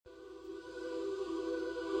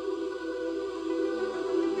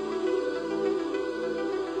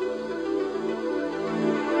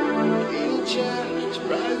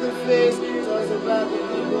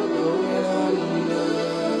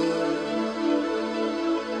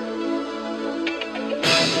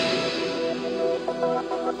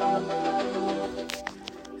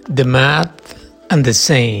The math and the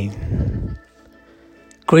sane.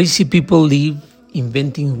 Crazy people live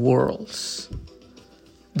inventing worlds.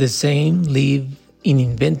 The sane live in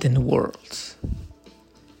invented worlds.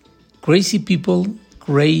 Crazy people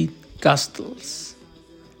create castles.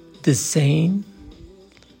 The sane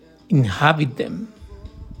inhabit them.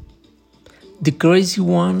 The crazy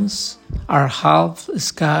ones are half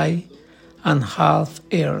sky and half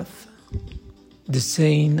earth. The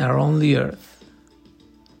sane are only earth.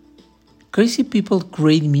 Crazy people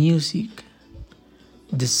create music.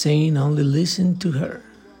 The sane only listen to her.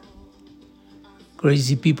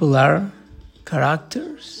 Crazy people are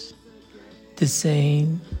characters. The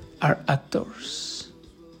sane are actors.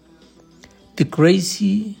 The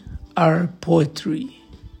crazy are poetry.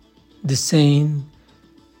 The sane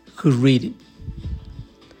who read it.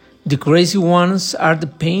 The crazy ones are the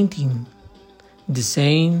painting. The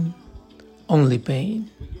sane only paint.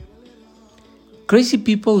 Crazy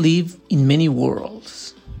people live in many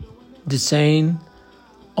worlds. The sane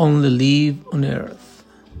only live on earth.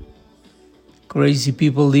 Crazy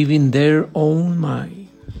people live in their own mind.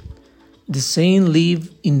 The sane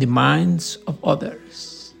live in the minds of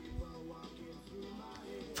others.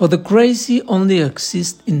 For the crazy only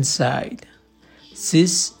exist inside.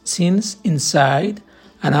 Since inside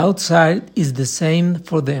and outside is the same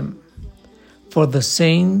for them. For the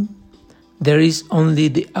sane, there is only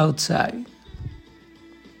the outside.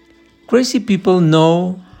 Crazy people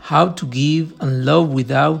know how to give and love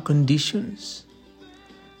without conditions.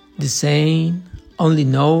 The sane only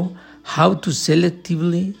know how to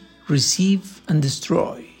selectively receive and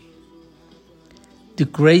destroy. The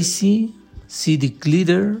crazy see the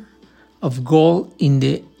glitter of gold in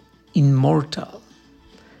the immortal,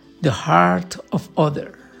 the heart of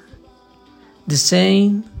other. The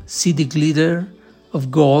sane see the glitter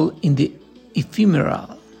of gold in the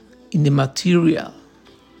ephemeral, in the material.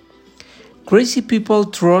 Crazy people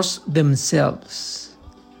trust themselves.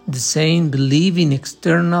 The sane believe in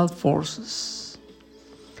external forces.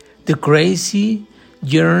 The crazy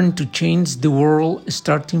yearn to change the world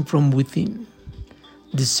starting from within.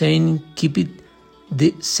 The sane keep it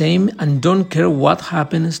the same and don't care what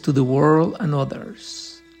happens to the world and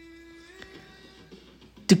others.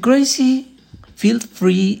 The crazy feel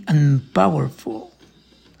free and powerful.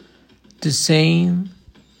 The sane,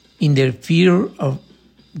 in their fear of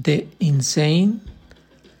the insane,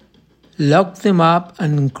 lock them up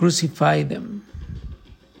and crucify them.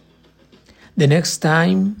 The next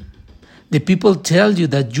time the people tell you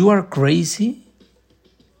that you are crazy,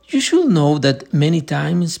 you should know that many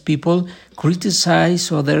times people criticize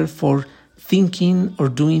others for thinking or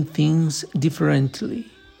doing things differently.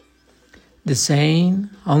 The sane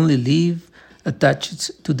only live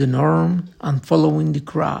attached to the norm and following the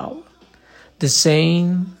crowd. The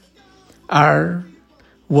sane are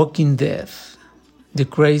walking death. The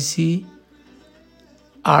crazy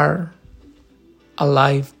are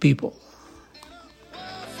alive people.